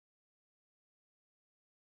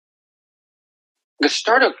the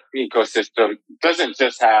startup ecosystem doesn't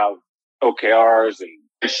just have OKRs and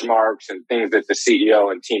benchmarks and things that the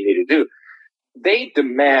CEO and team need to do. They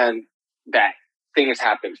demand that things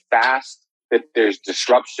happen fast, that there's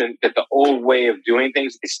disruption, that the old way of doing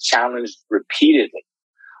things is challenged repeatedly,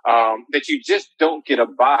 that you just don't get a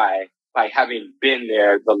by having been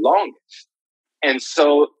there the longest. And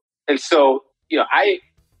so, I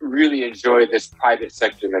really enjoy this private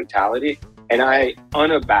sector mentality, and I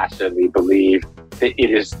unabashedly believe that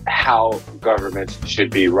it is how governments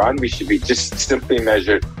should be run. We should be just simply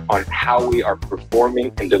measured on how we are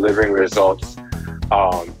performing and delivering results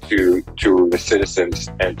to the citizens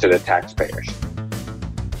and to the taxpayers.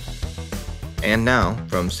 And now,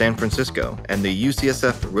 from San Francisco and the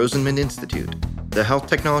UCSF Rosenman Institute, the Health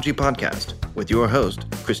Technology Podcast with your host,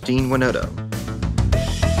 Christine Winoto.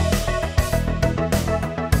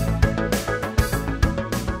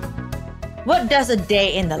 What does a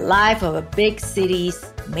day in the life of a big city's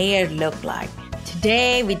mayor look like?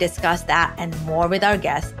 Today, we discuss that and more with our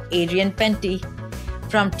guest, Adrian Fenty.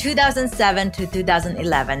 From 2007 to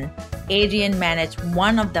 2011, Adrian managed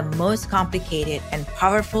one of the most complicated and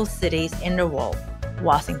powerful cities in the world,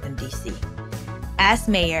 Washington, D.C. As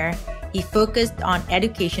mayor, he focused on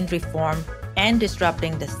education reform and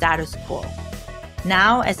disrupting the status quo.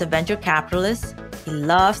 Now, as a venture capitalist, he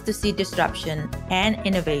loves to see disruption and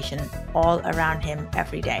innovation all around him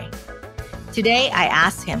every day. Today, I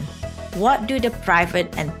asked him, what do the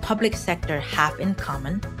private and public sector have in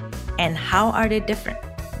common, and how are they different?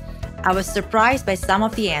 I was surprised by some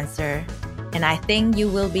of the answer, and I think you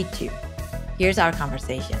will be too. Here's our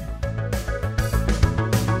conversation.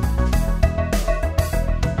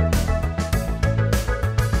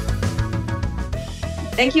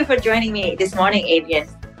 Thank you for joining me this morning, Adrian.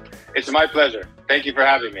 It's my pleasure. Thank you for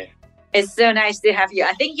having me. It's so nice to have you.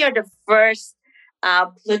 I think you're the first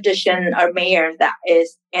politician or mayor that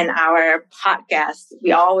is in our podcast.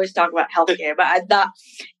 We always talk about healthcare, but I thought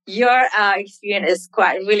your experience is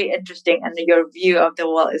quite really interesting, and your view of the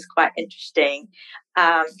world is quite interesting.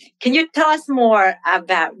 Can you tell us more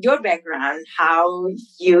about your background, how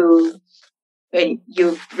your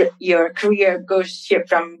career goes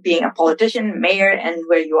from being a politician, mayor, and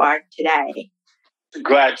where you are today?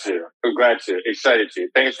 Glad to. Excited to.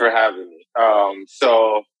 Thanks for having me.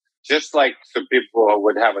 So just like some people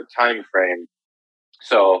would have a time frame.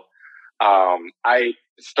 So I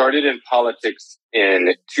started in politics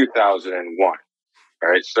in 2001,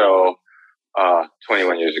 right? So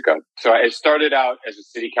 21 years ago. So I started out as a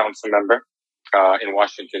city council member in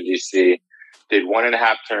Washington, D.C., did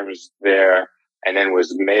 1.5 terms there, and then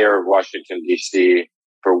was mayor of Washington, D.C.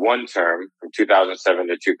 for one term from 2007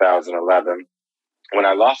 to 2011. When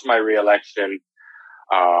I lost my reelection,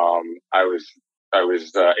 I was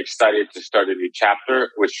excited to start a new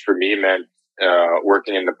chapter, which for me meant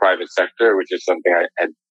working in the private sector, which is something I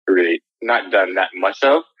had really not done that much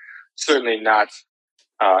of. Certainly not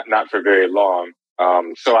for very long.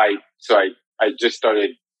 So I just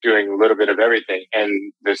started doing a little bit of everything,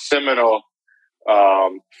 and the seminal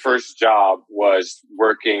first job was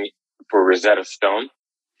working for Rosetta Stone,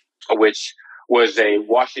 which was a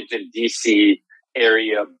Washington, D.C.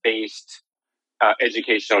 area-based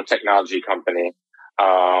educational technology company.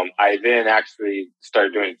 I then actually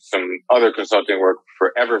started doing some other consulting work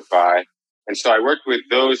for EverFi. And so I worked with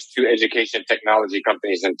those two education technology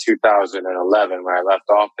companies in 2011 when I left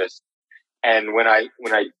office. And when I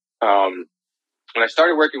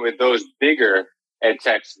started working with those bigger ed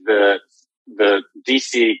techs, the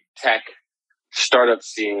DC tech startup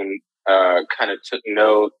scene kind of took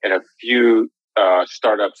note, and a few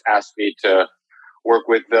startups asked me to work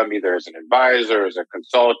with them either as an advisor, as a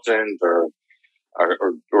consultant, or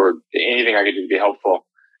anything I could do to be helpful.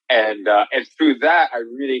 And through that, I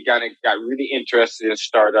really got really interested in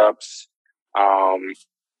startups.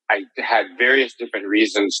 I had various different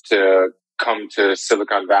reasons to come to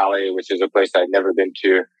Silicon Valley, which is a place I'd never been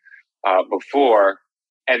to before,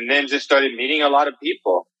 and then just started meeting a lot of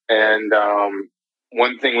people. And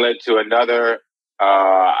one thing led to another.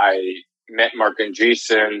 I met Mark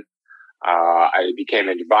Andreessen. I became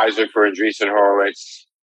an advisor for Andreessen Horowitz.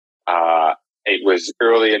 It was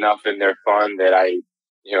early enough in their fund that I,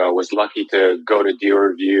 was lucky to go to deal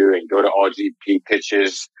review and go to all GP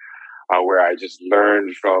pitches, where I just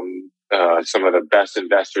learned from some of the best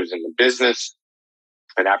investors in the business.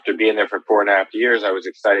 And after being there for 4.5 years, I was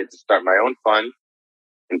excited to start my own fund.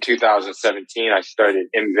 In 2017, I started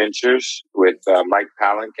M Ventures with Mike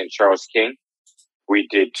Palank and Charles King. We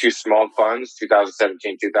did 2 small funds,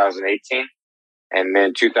 2017, 2018. And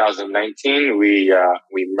then 2019, we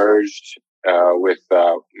merged with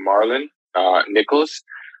Marlon Nichols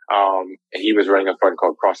He was running a fund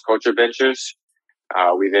called Cross Culture Ventures.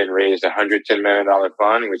 We then raised a $110 million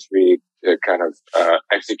fund, which we kind of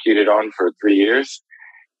executed on for 3 years.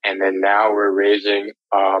 And then now we're raising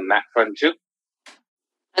that fund too.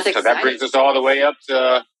 That's so exciting. That brings us all the way up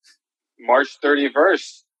to March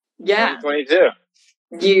 31st, 2022.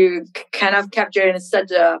 You kind of captured in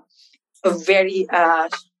such a very,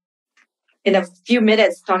 in a few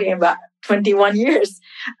minutes, talking about 21 years.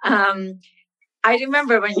 I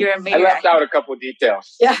remember when you were mayor. I left out a couple of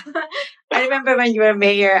details. Yeah. I remember when you were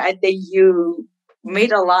mayor, I think you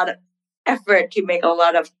made a lot of effort to make a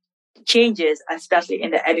lot of changes, especially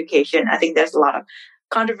in the education. I think there's a lot of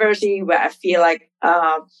controversy where I feel like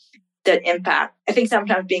the impact. I think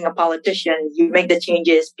sometimes being a politician, you make the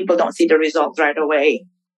changes, people don't see the results right away.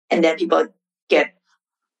 And then people get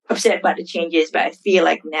upset by the changes. But I feel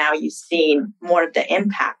like now you've seen more of the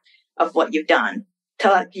impact of what you've done.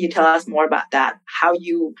 Can you tell us more about that? How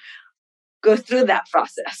you go through that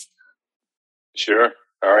process? Sure.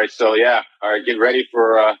 All right. So all right. Get ready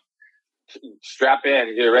for strap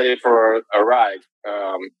in. Get ready for a ride.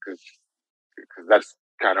 Because that's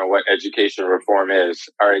kind of what education reform is.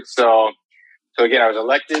 All right. So again, I was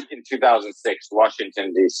elected in 2006,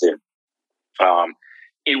 Washington D.C.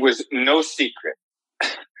 It was no secret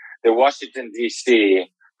that Washington D.C.,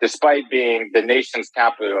 despite being the nation's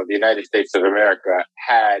capital of the United States of America,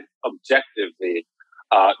 had objectively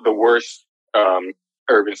the worst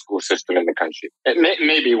urban school system in the country. It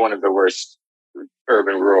may be one of the worst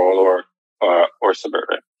urban, rural, or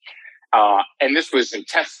suburban. And this was in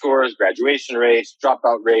test scores, graduation rates,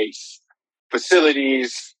 dropout rates,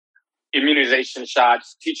 facilities, immunization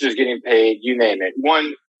shots, teachers getting paid, you name it.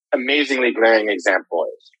 One amazingly glaring example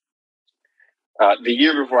is the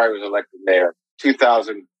year before I was elected mayor,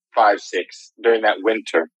 2005-06, during that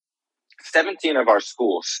winter, 17 of our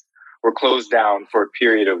schools were closed down for a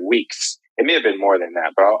period of weeks. It may have been more than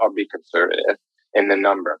that, but I'll be conservative in the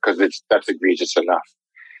number because that's egregious enough.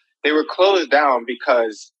 They were closed down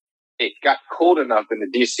because it got cold enough in the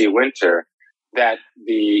DC winter that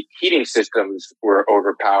the heating systems were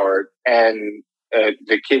overpowered and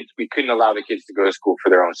we couldn't allow the kids to go to school for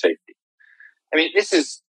their own safety. I mean, this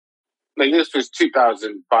was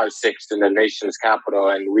 2005-06 in the nation's capital,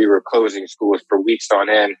 and we were closing schools for weeks on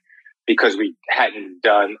end because we hadn't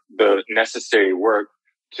done the necessary work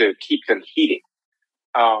to keep them heating.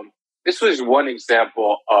 This was one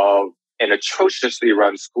example of an atrociously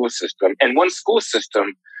run school system. And one school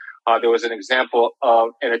system, there was an example of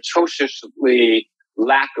an atrociously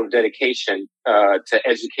lack of dedication to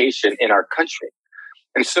education in our country.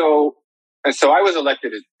 And so I was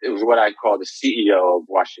elected, it was what I call the CEO of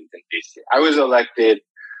Washington, D.C. I was elected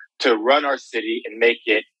to run our city and make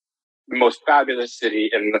it the most fabulous city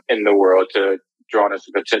in the world to draw on its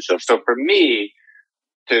potential. So for me,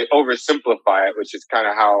 to oversimplify it, which is kind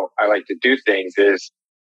of how I like to do things, is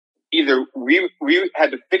either we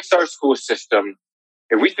had to fix our school system.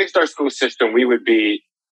 If we fixed our school system, we would be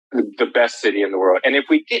the best city in the world. And if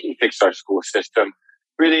we didn't fix our school system,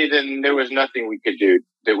 really, then there was nothing we could do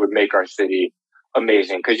that would make our city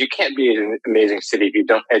amazing. Because you can't be an amazing city if you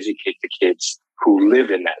don't educate the kids who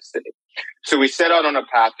live in that city. So we set out on a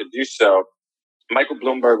path to do so. Michael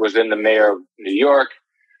Bloomberg was then the mayor of New York.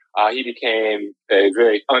 He became a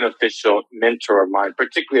very unofficial mentor of mine,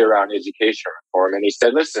 particularly around education reform. And he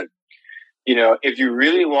said, listen, if you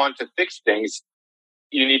really want to fix things,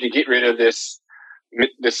 you need to get rid of this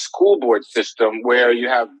school board system where you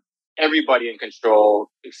have everybody in control,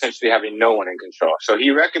 essentially having no one in control. So he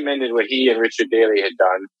recommended what he and Richard Daley had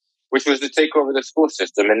done, which was to take over the school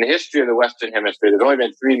system. In the history of the Western Hemisphere, there's only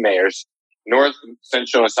been 3 mayors, North,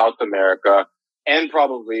 Central, and South America, and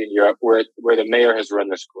probably in Europe, where the mayor has run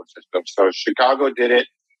the school system. So Chicago did it,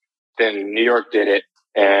 then New York did it.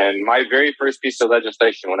 And my very first piece of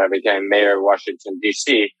legislation when I became mayor of Washington,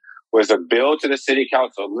 D.C., was a bill to the city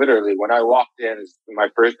council. Literally, when I walked in, my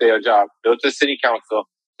first day of job, bill to the city council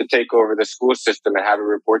to take over the school system and have it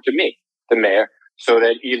report to me, the mayor, so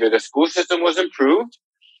that either the school system was improved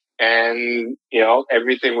and,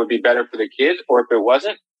 everything would be better for the kids, or if it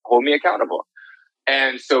wasn't, hold me accountable.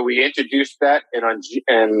 And so we introduced that, and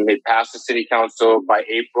it passed the city council by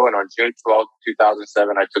April. And on June 12th,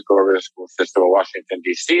 2007, I took over the school system of Washington,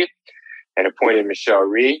 D.C., and appointed Michelle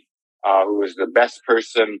Rhee, who was the best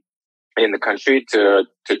person in the country to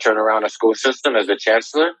turn around a school system, as the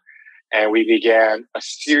chancellor. And we began a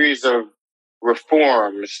series of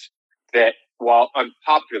reforms that, while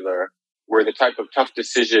unpopular, were the type of tough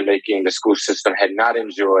decision-making the school system had not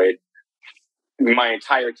enjoyed my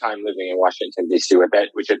entire time living in Washington, D.C.,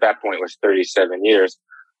 which at that point was 37 years.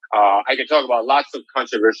 I could talk about lots of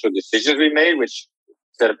controversial decisions we made, which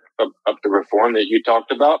set up the reform that you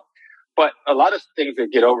talked about. But a lot of things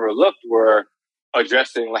that get overlooked were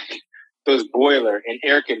addressing like those boiler and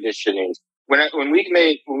air conditioning. When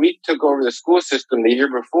we took over the school system the year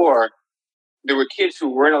before, there were kids who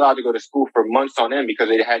weren't allowed to go to school for months on end because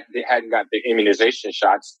they hadn't got the immunization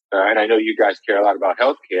shots. And I know you guys care a lot about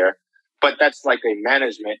healthcare, but that's like a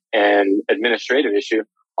management and administrative issue.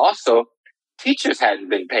 Also, teachers hadn't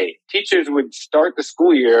been paid. Teachers would start the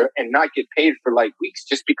school year and not get paid for like weeks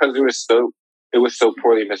just because it was so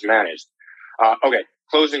poorly mismanaged. Okay,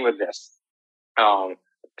 closing with this.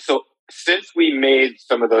 So since we made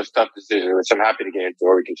some of those tough decisions, which I'm happy to get into,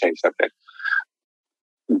 or we can change subject,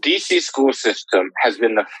 DC school system has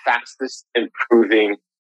been the fastest improving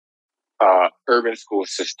urban school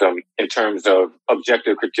system in terms of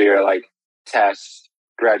objective criteria like tests,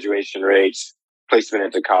 graduation rates, placement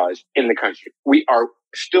into college in the country. We are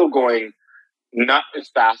still going not as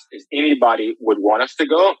fast as anybody would want us to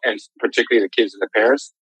go, and particularly the kids and the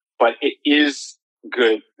parents, but it is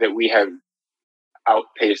good that we have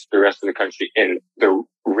outpaced the rest of the country in the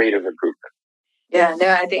rate of improvement. Yeah, no,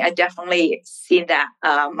 I think I definitely see that.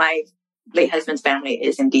 My late husband's family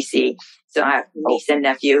is in DC. So I have a niece and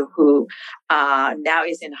nephew who now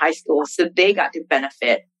is in high school. So they got to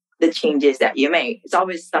benefit the changes that you made. It's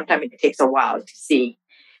always, sometimes it takes a while to see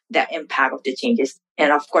the impact of the changes.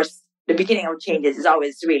 And of course, the beginning of changes is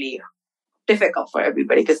always really difficult for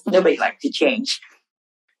everybody because nobody likes to change.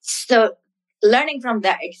 So learning from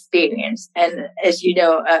that experience, and as you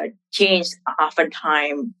know, change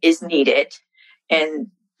oftentimes is needed. And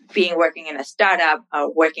working in a startup,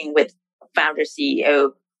 working with founder CEO,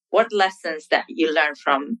 what lessons that you learned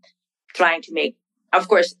from trying to make, of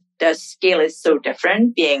course, the scale is so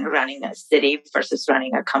different running a city versus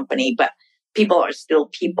running a company, but people are still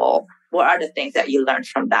people. What are the things that you learned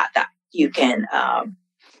from that you can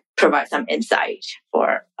provide some insight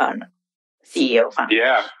for CEO founder?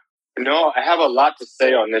 Yeah, no, I have a lot to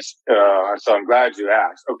say on this. So I'm glad you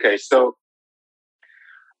asked. Okay. So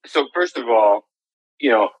first of all,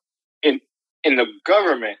 in the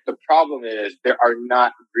government, the problem is there are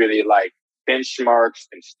not really like benchmarks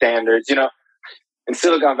and standards. In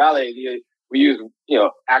Silicon Valley, we use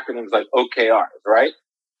acronyms like OKRs, right?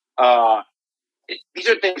 These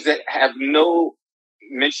are things that have no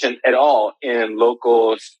mention at all in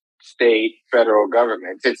local, state, federal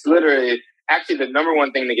governments. It's literally actually the number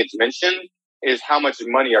one thing that gets mentioned is how much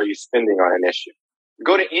money are you spending on an issue.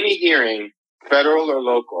 Go to any hearing, federal or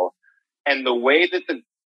local, and the way that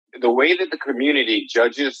the community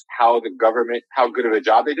judges how good of a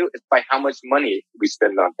job they do is by how much money we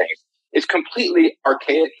spend on things. It's completely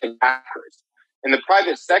archaic and backwards. In the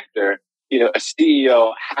private sector, a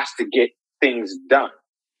CEO has to get things done.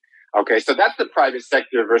 Okay, so that's the private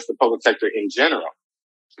sector versus the public sector in general.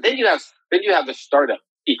 Then you have the startup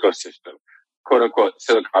ecosystem, quote unquote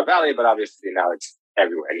Silicon Valley, but obviously now it's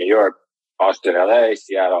everywhere: New York, Austin, LA,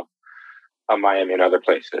 Seattle, Miami, and other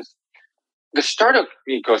places. The startup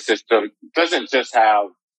ecosystem doesn't just have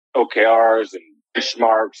OKRs and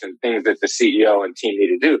benchmarks and things that the CEO and team need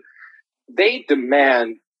to do. They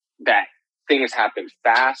demand that things happen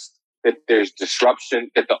fast, that there's disruption,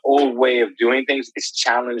 that the old way of doing things is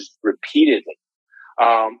challenged repeatedly,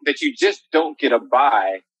 that you just don't get a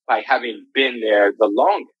by having been there the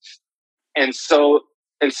longest. And so,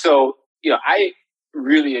 I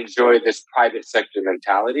really enjoy this private sector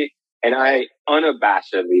mentality, and I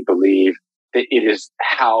unabashedly believe that it is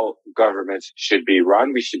how governments should be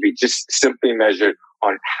run. We should be just simply measured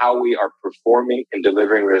on how we are performing and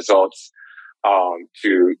delivering results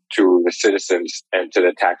to the citizens and to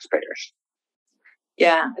the taxpayers.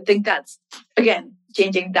 Yeah, I think that's, again,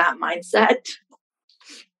 changing that mindset.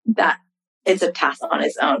 That is a task on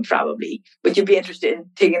its own, probably. Would you be interested in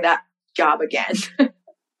taking that job again?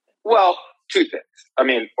 Well, two things.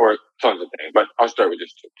 Or tons of things, but I'll start with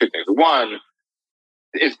just two things. One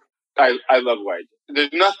is I love what I do.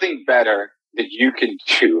 There's nothing better that you can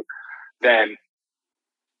do than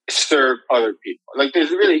serve other people. Like there's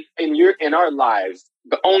really in our lives,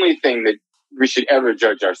 the only thing that we should ever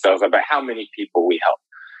judge ourselves about how many people we help.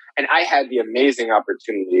 And I had the amazing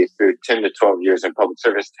opportunity through 10 to 12 years in public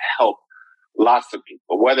service to help lots of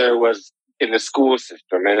people, whether it was in the school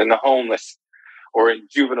system and in the homeless or in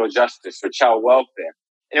juvenile justice or child welfare.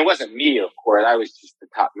 And it wasn't me, of course. I was just the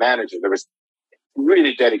top manager. There was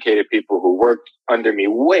really dedicated people who worked under me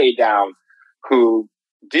way down who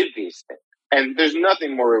did these things. And there's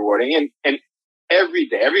nothing more rewarding. And every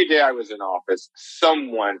day I was in office,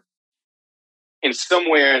 someone in some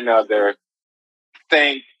way or another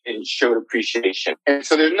thanked and showed appreciation. And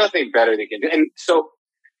so there's nothing better they can do. And so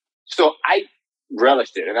I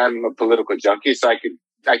relished it. And I'm a political junkie, so I could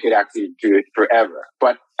I could actually do it forever.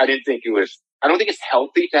 But I don't think it's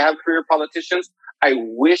healthy to have career politicians. I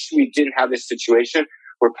wish we didn't have this situation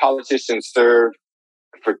where politicians serve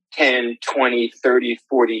for 10, 20, 30,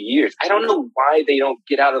 40 years. I don't know why they don't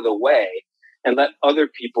get out of the way and let other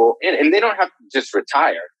people in. And they don't have to just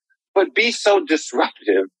retire, but be so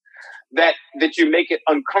disruptive that you make it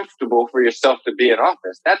uncomfortable for yourself to be in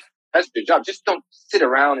office. That's your job. Just don't sit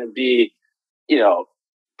around and be,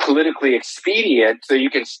 politically expedient so you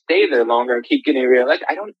can stay there longer and keep getting reelected.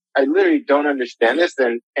 I literally don't understand this,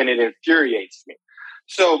 and it infuriates me.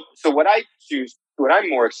 So what I'm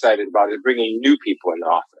more excited about is bringing new people into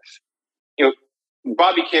office.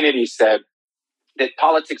 Bobby Kennedy said that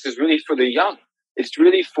politics is really for the young. It's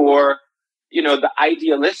really for, the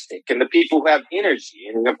idealistic and the people who have energy.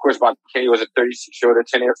 And of course, Bobby Kennedy was a 36-year-old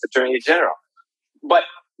attorney general. But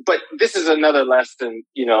this is another lesson,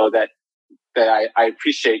 that I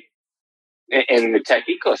appreciate in the tech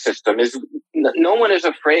ecosystem is no one is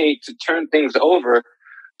afraid to turn things over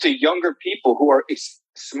to younger people who are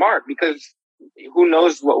smart, because who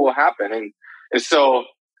knows what will happen. And so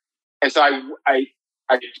I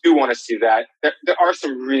do want to see that. There are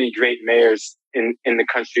some really great mayors in the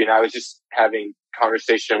country. And I was just having a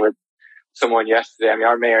conversation with someone yesterday. I mean,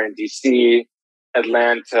 our mayor in DC,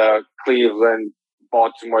 Atlanta, Cleveland,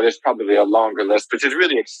 Baltimore, there's probably a longer list, which is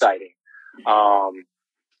really exciting.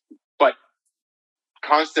 But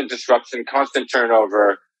constant disruption, constant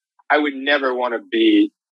turnover. I would never want to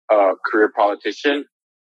be a career politician,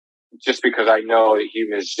 just because I know that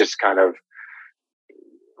humans just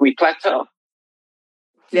we plateau.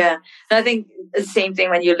 Yeah. And I think the same thing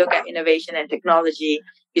when you look at innovation and technology,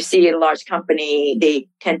 you see a large company, they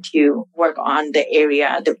tend to work on the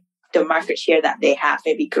area, the market share that they have,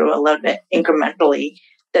 maybe grow a little bit incrementally.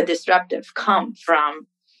 The disruptive come from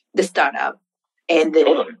the startup and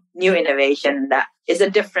the new innovation that is a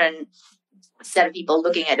different set of people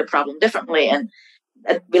looking at the problem differently and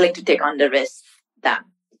willing to take on the risk that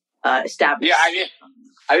established. Yeah,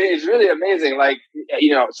 I mean, it's really amazing.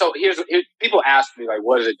 So here's people ask me,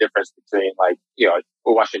 what is the difference between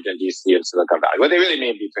Washington D.C. and Silicon Valley? What they really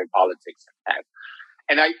mean between politics and tech.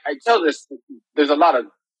 And I tell this, there's a lot of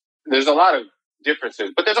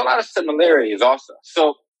differences, but there's a lot of similarities also.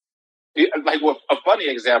 So, a funny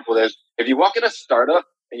example is if you walk in a startup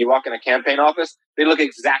and you walk in a campaign office, they look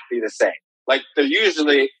exactly the same. They're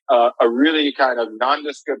usually a really kind of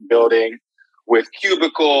nondescript building with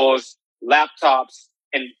cubicles, laptops,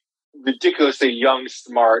 and ridiculously young,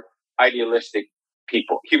 smart, idealistic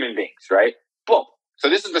people, human beings, right? Boom. So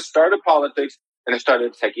this is the start of politics and the start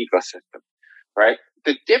of the tech ecosystem, right?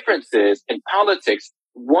 The difference is in politics,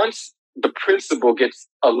 once the principal gets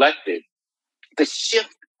elected, the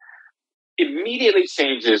shift immediately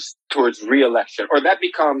changes towards re-election, or that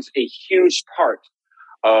becomes a huge part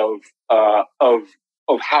of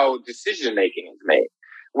how decision making is made.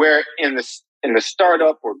 Where in the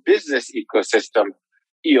startup or business ecosystem,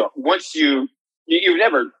 once you've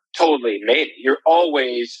never totally made it, you're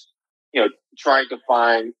always trying to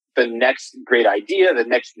find the next great idea, the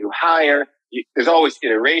next new hire. There's always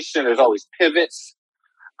iteration. There's always pivots.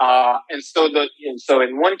 And so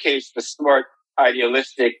in one case, the smart,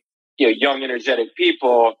 idealistic, young, energetic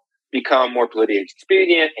people become more politically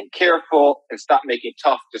expedient and careful and stop making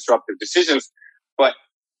tough, disruptive decisions. But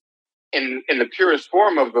in the purest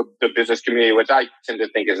form of the business community, which I tend to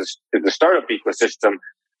think is the startup ecosystem,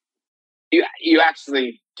 you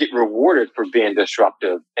actually get rewarded for being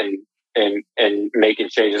disruptive and making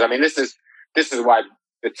changes. I mean, this is why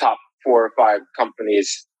the top 4 or 5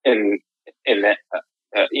 companies in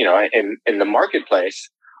the marketplace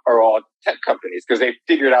are all tech companies, because they've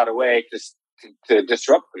figured out a way to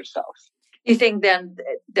disrupt themselves. You think then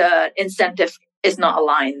the incentive is not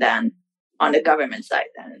aligned then on the government side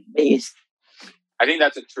then? I think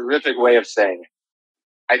that's a terrific way of saying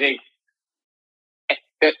it.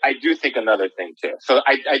 I do think another thing too. So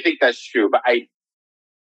I think that's true, but I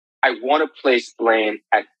want to place blame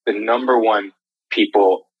at the number one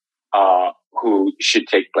people who should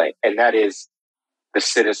take blame, and that is the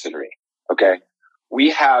citizenry. Okay, we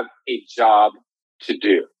have a job to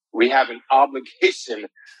do. We have an obligation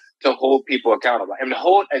to hold people accountable and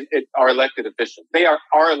hold our elected officials. They are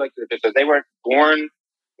our elected officials. They weren't born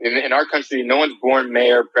in our country. No one's born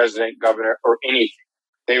mayor, president, governor, or anything.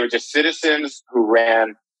 They were just citizens who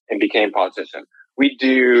ran and became politicians. We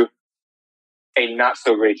do a not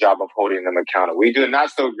so great job of holding them accountable. We do a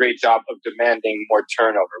not so great job of demanding more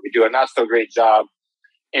turnover. We do a not so great job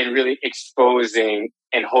in really exposing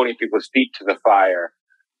and holding people's feet to the fire.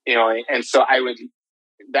 And so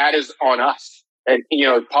that is on us. And,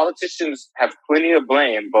 politicians have plenty of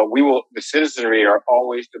blame, but the citizenry are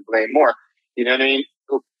always to blame more. You know what I mean?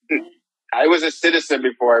 I was a citizen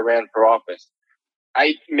before I ran for office.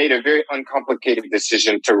 I made a very uncomplicated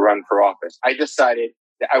decision to run for office. I decided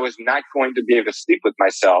that I was not going to be able to sleep with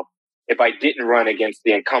myself if I didn't run against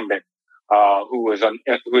the incumbent who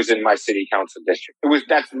was in my city council district.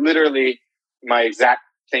 That's literally my exact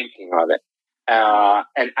thinking of it.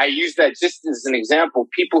 And I use that just as an example.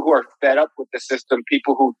 People who are fed up with the system,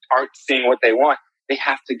 people who aren't seeing what they want, they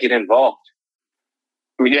have to get involved.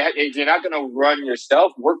 If you're not going to run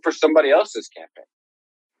yourself, work for somebody else's campaign.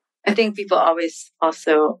 I think people always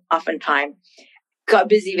also oftentimes got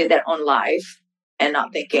busy with their own life and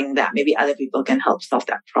not thinking that maybe other people can help solve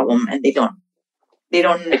that problem, and they don't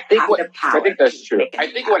have the power. I think that's true.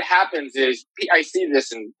 I think what happens is, I see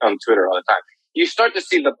this on Twitter all the time. You start to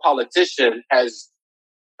see the politician as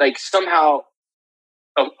like somehow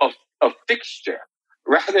a fixture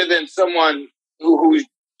rather than someone who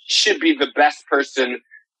should be the best person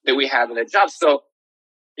that we have in a job. So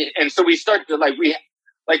we start to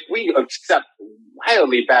we accept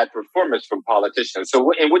wildly bad performance from politicians.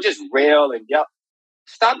 So we'll just rail and yell.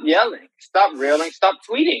 Stop yelling. Stop railing. Stop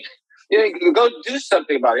tweeting. Go do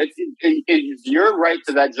something about it. It's your right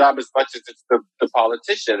to that job as much as it's the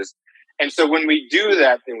politicians. And so when we do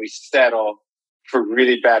that, then we settle for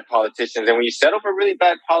really bad politicians. And when you settle for really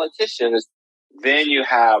bad politicians, then you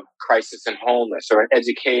have crisis in wholeness or in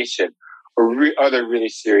education or other really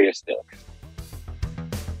serious things.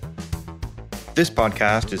 This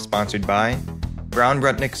podcast is sponsored by Brown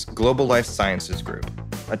Rudnick's Global Life Sciences Group,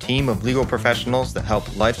 a team of legal professionals that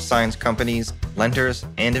help life science companies, lenders,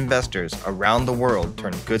 and investors around the world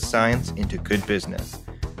turn good science into good business.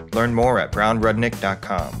 Learn more at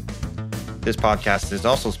brownrudnick.com. This podcast is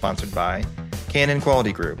also sponsored by Canon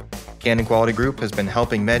Quality Group. Canon Quality Group has been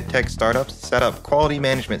helping medtech startups set up quality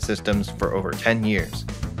management systems for over 10 years.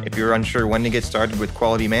 If you're unsure when to get started with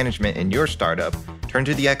quality management in your startup, turn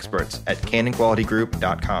to the experts at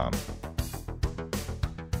canonqualitygroup.com.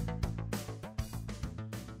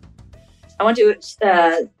 I want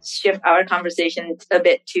to shift our conversation a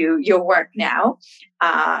bit to your work now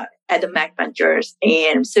at the Mac Ventures.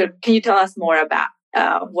 And so can you tell us more about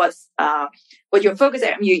what your focus is?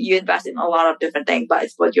 I mean, you invest in a lot of different things, but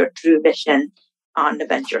it's what your true vision on the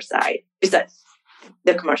venture side is, that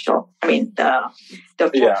the commercial, the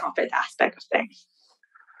for-profit aspect of things.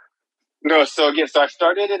 No, so I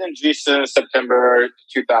started it in Andreessen September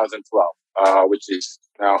 2012, which is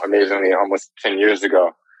now amazingly almost 10 years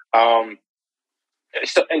ago.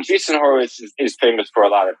 So Andreessen Horowitz is famous for a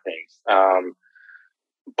lot of things.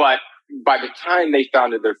 But by the time they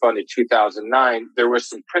founded their fund in 2009, there were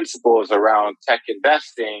some principles around tech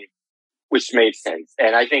investing which made sense.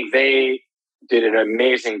 And I think they did an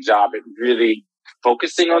amazing job at really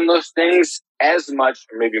focusing on those things as much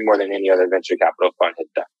or maybe more than any other venture capital fund had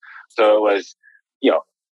done. So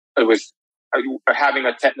it was having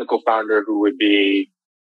a technical founder who would be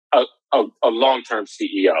a long-term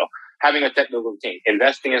CEO, having a technical team,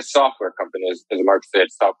 investing in software companies, as Mark said,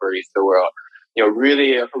 software eats the world.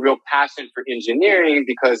 Really a real passion for engineering,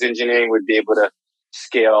 because engineering would be able to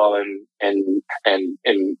scale and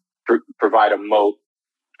provide a moat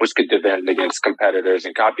which could defend against competitors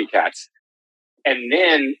and copycats. And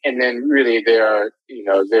then really their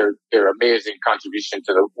amazing contribution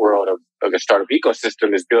to the world of the startup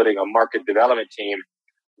ecosystem is building a market development team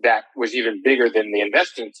that was even bigger than the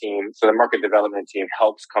investing team. So the market development team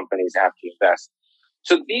helps companies after you invest.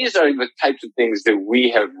 So these are the types of things that we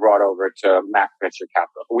have brought over to Mac Venture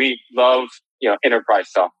Capital. We love, enterprise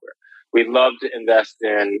software. We love to invest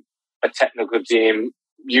in a technical team,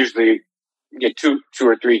 usually two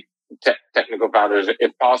or three technical founders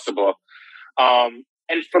if possible.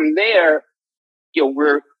 And from there,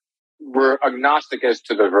 we're agnostic as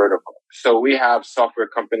to the vertical. So we have software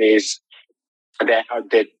companies that are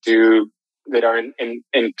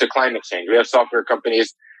into climate change. We have software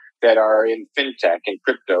companies that are in fintech and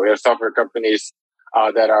crypto. We have software companies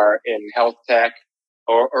that are in health tech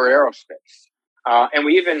or aerospace. And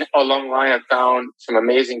we even along the line have found some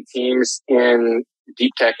amazing teams in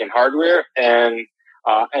deep tech and hardware and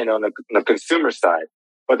on the consumer side.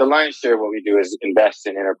 But the lion's share of what we do is invest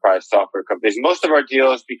in enterprise software companies. Most of our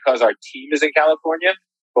deals, because our team is in California,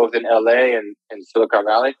 both in LA and Silicon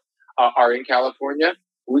Valley, are in California.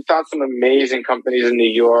 We found some amazing companies in New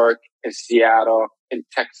York, in Seattle, in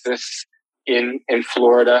Texas, in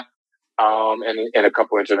Florida, and a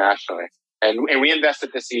couple internationally. And we invest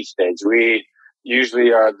at the seed stage. We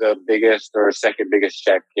usually are the biggest or second biggest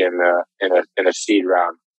check in a seed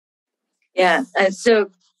round. Yeah, and so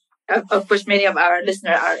of course, many of our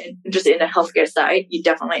listeners are interested in the healthcare side. You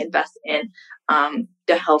definitely invest in the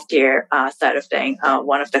healthcare side of things.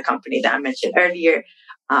 One of the companies that I mentioned earlier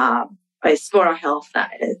is Spora Health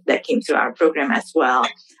that came through our program as well.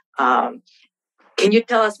 Can you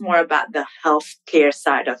tell us more about the healthcare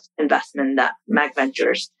side of investment that Mag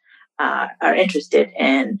Ventures are interested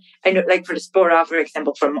in? I know, like for the Spora, for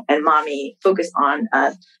example, and Mommy focus on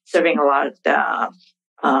serving a lot of the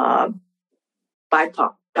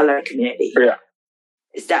BIPOC color community. Yeah.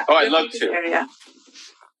 Is that I'd love to. Area?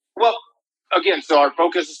 Well, again, so our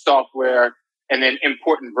focus is software, and then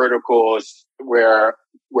important verticals where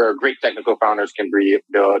great technical founders can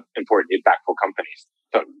build important, impactful companies.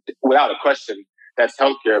 So, without a question, that's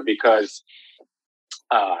healthcare because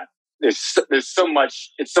there's so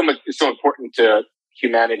much. It's so important to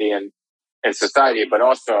humanity and society, but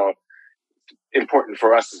also important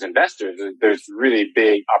for us as investors. There's really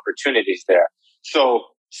big opportunities there. So,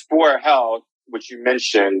 Spore Health, which you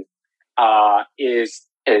mentioned, is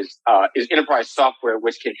enterprise software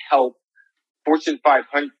which can help Fortune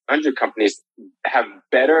 500 companies have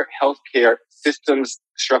better healthcare systems,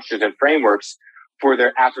 structures, and frameworks for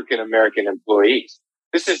their African American employees.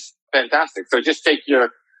 This is fantastic. So just take your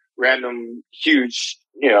random huge,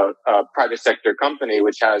 private sector company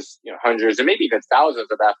which has hundreds and maybe even thousands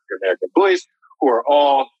of African American employees who are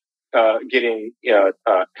all getting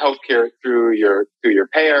healthcare through your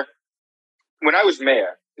payer. When I was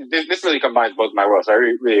mayor, this really combines both my worlds. I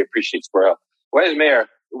really appreciate Squirrel. When I was mayor,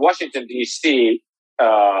 Washington D.C.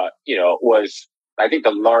 Was I think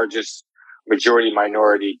the largest majority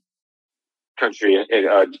minority country,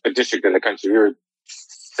 a district in the country. We were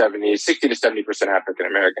 60 to 70% African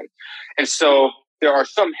American, and so there are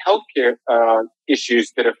some healthcare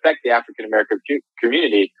issues that affect the African American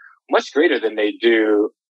community much greater than they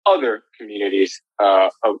do other communities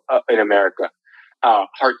in America.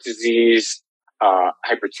 Heart disease,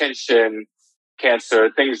 hypertension, cancer,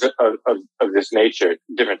 things of this nature,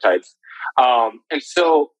 different types.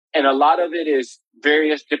 And a lot of it is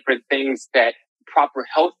various different things that proper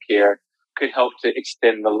healthcare could help to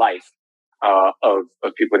extend the life of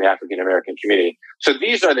people in the African American community. So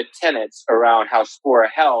these are the tenets around how Spora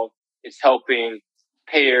Health is helping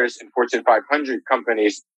payers and Fortune 500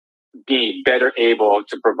 companies be better able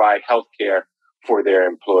to provide healthcare for their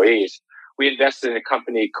employees. We invested in a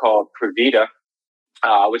company called Pravita,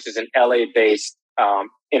 which is an LA-based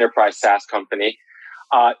enterprise SaaS company.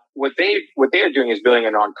 What they are doing is building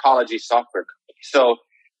an oncology software company. So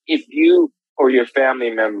if you or your family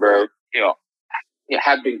member,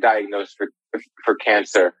 have been diagnosed for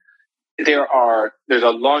cancer, there's a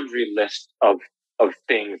laundry list of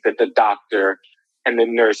things that the doctor and the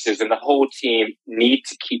nurses and the whole team need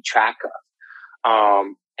to keep track of.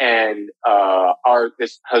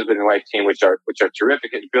 This husband and wife team, which are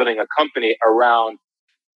terrific, is building a company around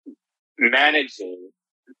managing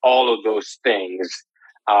all of those things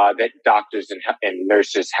that doctors and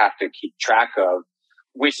nurses have to keep track of,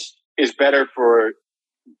 which is better for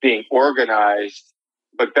being organized,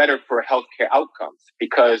 but better for healthcare outcomes.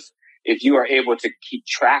 Because if you are able to keep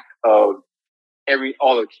track of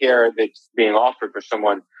all the care that's being offered for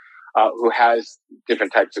someone who has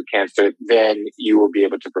different types of cancer, then you will be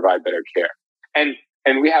able to provide better care.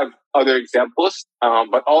 And we have other examples,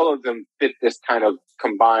 but all of them fit this kind of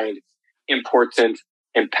combined, important,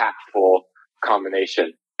 impactful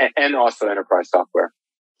combination, and also enterprise software.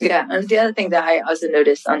 Yeah, and the other thing that I also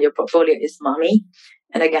noticed on your portfolio is Mommy,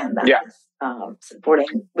 and again, that is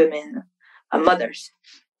supporting women, mothers.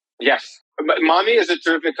 Yes, Mommy is a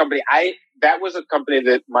terrific company. That was a company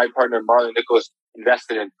that my partner Marlon Nichols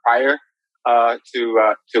invested in prior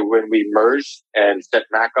to when we merged and set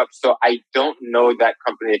Mac up. So I don't know that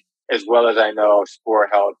company as well as I know Spore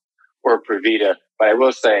Health or Pravita, but I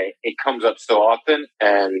will say it comes up so often,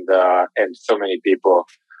 and so many people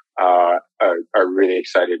are really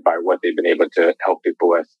excited by what they've been able to help people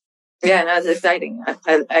with. Yeah, no, it's exciting.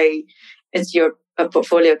 It's your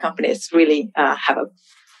portfolio company. It's really have a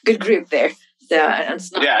good group there. So, and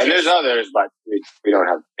there's others, but we don't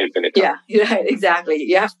have infinite time. Yeah, right, exactly.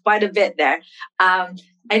 You have quite a bit there. I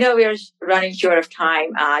know we are running short of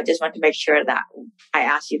time. I just want to make sure that I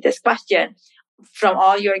ask you this question. From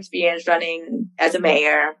all your experience running as a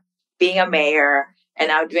mayor, being a mayor, and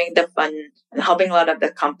now doing the fund and helping a lot of the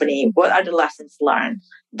company, what are the lessons learned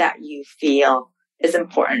that you feel is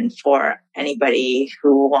important for anybody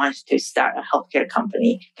who wants to start a healthcare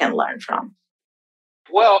company can learn from?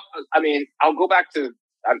 Well, I mean, I'll go back to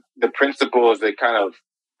the principles that kind of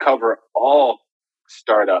cover all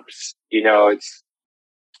startups.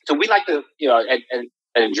 So we like to, and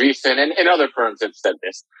Andreessen and other firms have said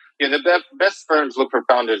this. the best firms look for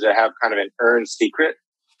founders that have kind of an earned secret.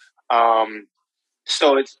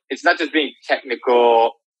 So it's not just being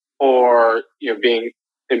technical or being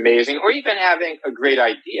amazing or even having a great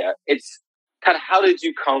idea. It's kind of how did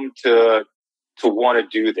you come to want to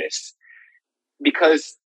do this?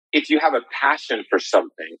 Because if you have a passion for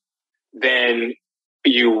something, then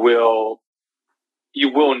you will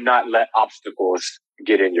not let obstacles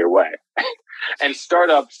get in your way. And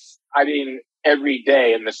startups, I mean, every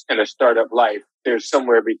day in a startup life, there's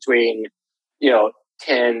somewhere between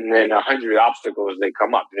 10 and 100 obstacles that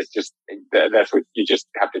come up. It's just that's what you just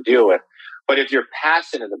have to deal with. But if you're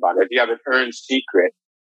passionate about it, if you have an earned secret,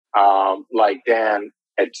 like Dan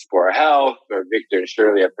at Spora Health or Victor and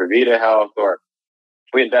Shirley at Provida Health, or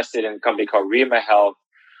we invested in a company called Rima Health,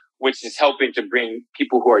 which is helping to bring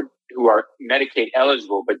people who are Medicaid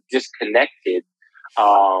eligible but disconnected,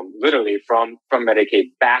 literally from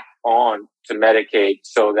Medicaid back on to Medicaid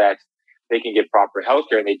so that they can get proper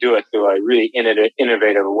healthcare. And they do it through a really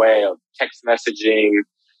innovative way of text messaging,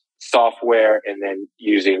 software, and then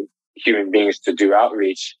using human beings to do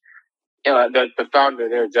outreach. The founder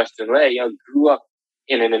there, Justin Lay, grew up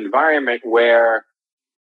in an environment where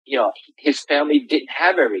his family didn't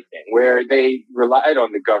have everything, where they relied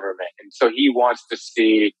on the government. And so he wants to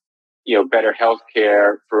see, better health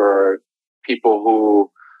care for people who,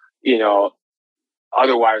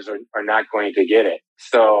 otherwise are not going to get it.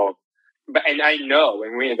 So, and I know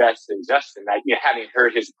when we invested in Justin, having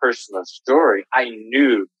heard his personal story, I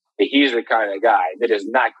knew that he's the kind of guy that is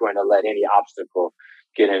not going to let any obstacle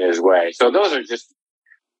get in his way. So those are just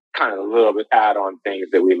kind of a little bit add-on things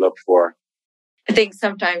that we look for. I think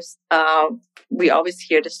sometimes we always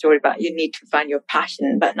hear the story about you need to find your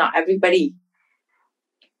passion, but not everybody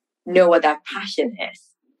know what that passion is.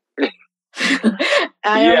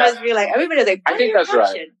 I always feel like everybody's like, I think that's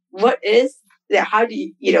passion? Right. What is that? How do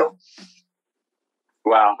you,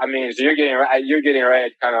 Well, I mean, so you're getting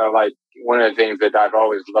right. Kind of like one of the things that I've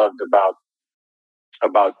always loved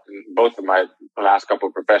about both of my last couple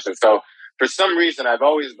of professions. So for some reason, I've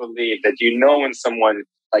always believed that when someone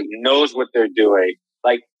like knows what they're doing,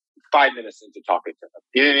 like 5 minutes into talking to them.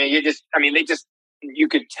 You know what I mean? You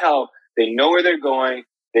could tell they know where they're going.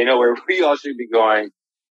 They know where we all should be going.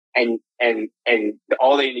 And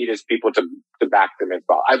all they need is people to back them and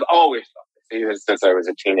follow. I've always thought this, even since I was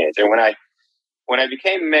a teenager. When I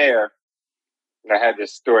became mayor, I had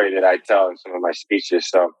this story that I tell in some of my speeches.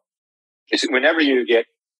 So whenever you get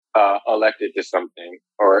elected to something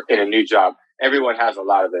or in a new job, everyone has a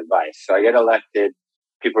lot of advice. So I get elected.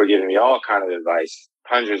 People are giving me all kind of advice,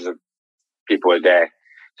 hundreds of people a day.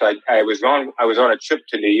 So I was on a trip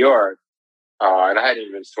to New York, and I hadn't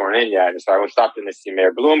even been sworn in yet. And so I stopped in to see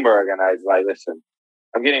Mayor Bloomberg, and I was like, listen,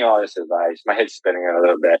 I'm getting all this advice. My head's spinning a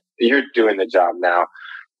little bit. You're doing the job now.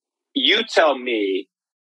 You tell me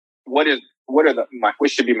what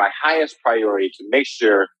should be my highest priority to make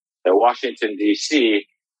sure that Washington, D.C.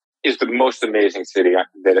 is the most amazing city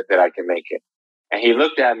that I can make it. And he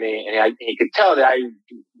looked at me, and he could tell that I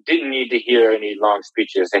didn't need to hear any long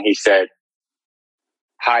speeches. And he said,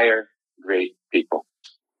 hire great people.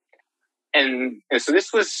 And so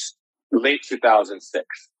this was late 2006.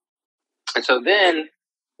 And so then,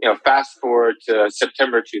 fast forward to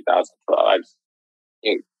September 2012, I was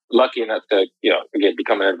lucky enough to, again,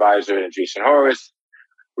 become an advisor in Adrian Horowitz.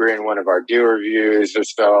 We're in one of our deal reviews or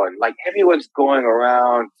so, and like everyone's going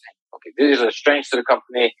around, okay, these are the strengths of the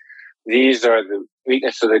company. These are the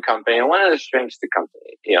weaknesses of the company. And one of the strengths of the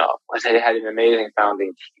company, was that it had an amazing founding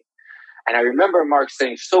team. And I remember Mark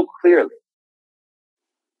saying so clearly,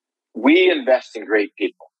 we invest in great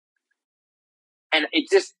people. And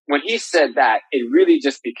when he said that, it really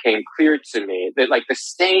just became clear to me that like the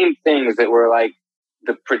same things that were like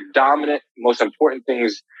the predominant, most important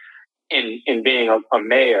things in being a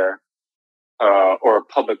mayor or a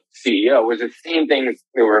public CEO was the same things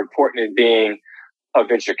that were important in being a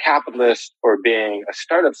venture capitalist or being a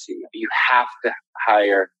startup CEO. You have to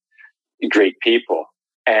hire great people.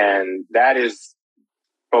 And that is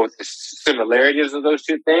both the similarities of those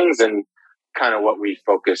two things and kind of what we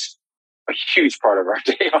focus a huge part of our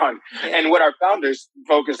day on, and what our founders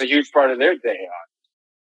focus a huge part of their day on.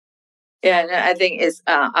 Yeah, and I think it's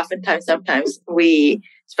sometimes we,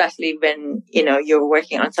 especially when, you're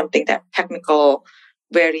working on something that technical,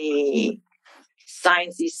 very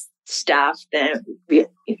sciencey stuff, then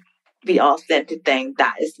we all tend to think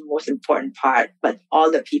that is the most important part. But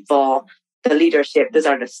all the people, the leadership, those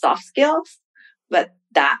are the soft skills, but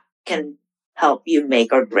that can help you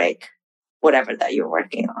make or break whatever that you're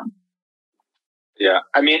working on. Yeah,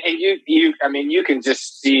 I mean, and you can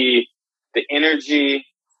just see the energy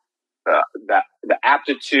the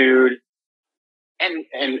aptitude,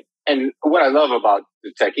 and what I love about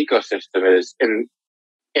the tech ecosystem is in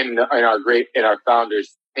our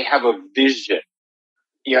founders, they have a vision.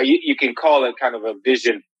 You know, you can call it kind of a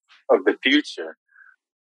vision of the future,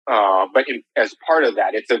 but as part of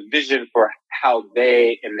that, it's a vision for how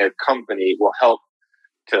they and their company will help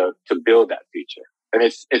to build that future. And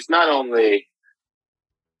it's not only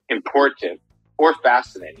important or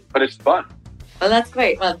fascinating, but it's fun. Well, that's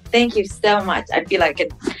great. Well, thank you so much. I feel like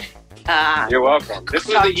it. You're welcome. This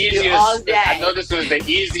was the easiest. I know this was the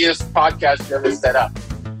easiest podcast you ever set up.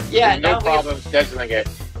 Yeah, no problem scheduling it.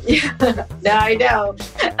 Yeah, no, I know.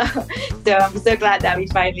 So I'm so glad that we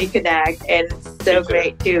finally connect, and it's so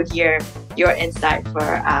great to hear your insight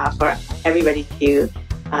for everybody to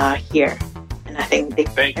hear. And I think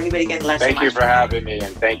everybody can learn. Thank you for having me,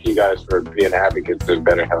 and thank you guys for being advocates for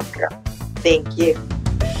better healthcare. Thank you.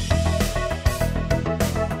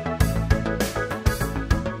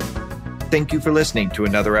 Thank you for listening to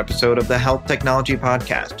another episode of the Health Technology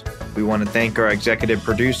Podcast. We want to thank our executive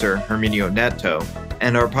producer, Herminio Neto,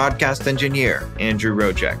 and our podcast engineer, Andrew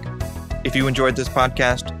Rojek. If you enjoyed this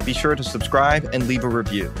podcast, be sure to subscribe and leave a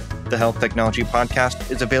review. The Health Technology Podcast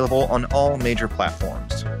is available on all major platforms.